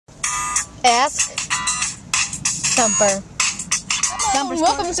Ask Thumper.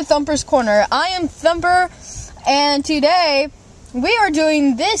 Welcome to Thumper's Corner. I am Thumper, and today we are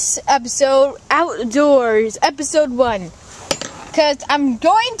doing this episode outdoors, episode 1. Because I'm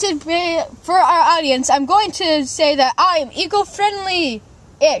going to be, for our audience, I'm going to say that I am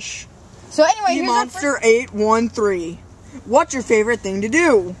eco-friendly-ish. So anyway, here's Monster 813. What's your favorite thing to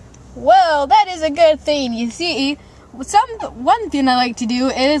do? Well, that is a good thing. You see, one thing I like to do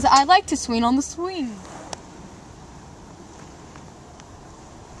is I like to swing on the swing.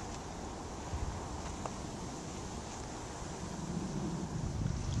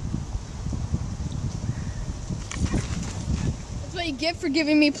 That's what you get for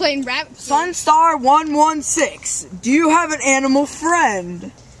giving me plain rabbit food. Sunstar116. Do you have an animal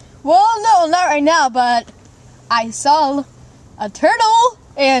friend? Well, no, not right now, but I saw a turtle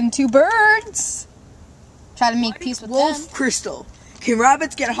and 2 birds. Try to make peace with Wolf them. Crystal. Can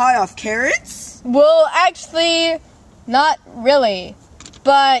rabbits get high off carrots? Well, actually, not really.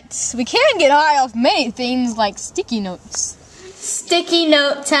 But we can get high off many things like sticky notes. Sticky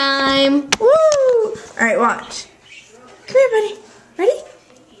note time. Woo! Alright, watch. Come here, buddy. Ready?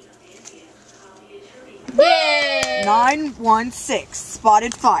 Yay! 916.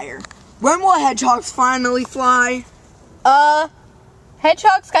 Spotted fire. When will hedgehogs finally fly?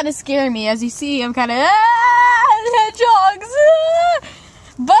 Hedgehogs kind of scare me. As you see, I'm kind of, hedgehogs.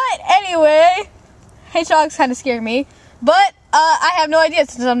 But anyway, hedgehogs kind of scare me. But I have no idea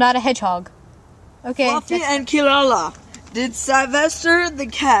since I'm not a hedgehog. Okay. Fluffy and Kilala. Did Sylvester the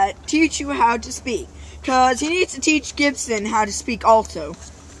cat teach you how to speak? Because he needs to teach Gibson how to speak also.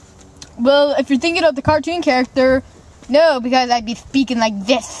 Well, if you're thinking of the cartoon character, no, because I'd be speaking like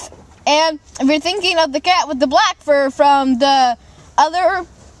this. And if you're thinking of the cat with the black fur from the other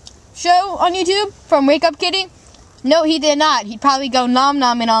show on YouTube, from Wake Up Kitty, no, he did not. He'd probably go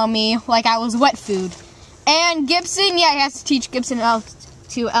nom-nomming on me like I was wet food. And Gibson, yeah, he has to teach Gibson to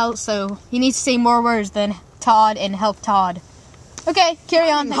also. He needs to say more words than Todd and help Todd. Okay,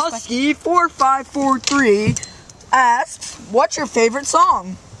 carry on. Husky4543 asks, what's your favorite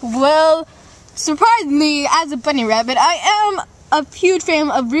song? Well, surprisingly, as a bunny rabbit, I am a huge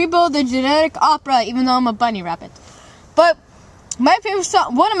fan of Rebo the Genetic Opera, even though I'm a bunny rabbit. But my favorite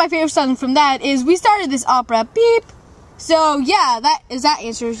song, one of my favorite songs from that is We Started This Opera, beep. So yeah, that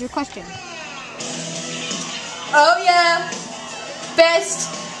answers your question. Oh yeah, best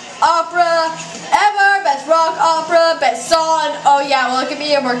opera ever, best rock opera, best song. Oh yeah, well look at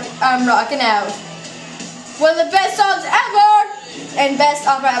me, I'm rocking out. One of the best songs ever, and best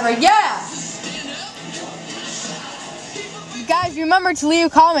opera ever, yeah. Guys, remember to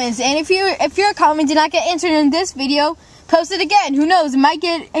leave comments, and if your comment did not get answered in this video, post it again. Who knows? It might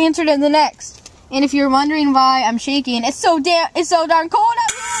get answered in the next. And if you're wondering why I'm shaking, it's so darn cold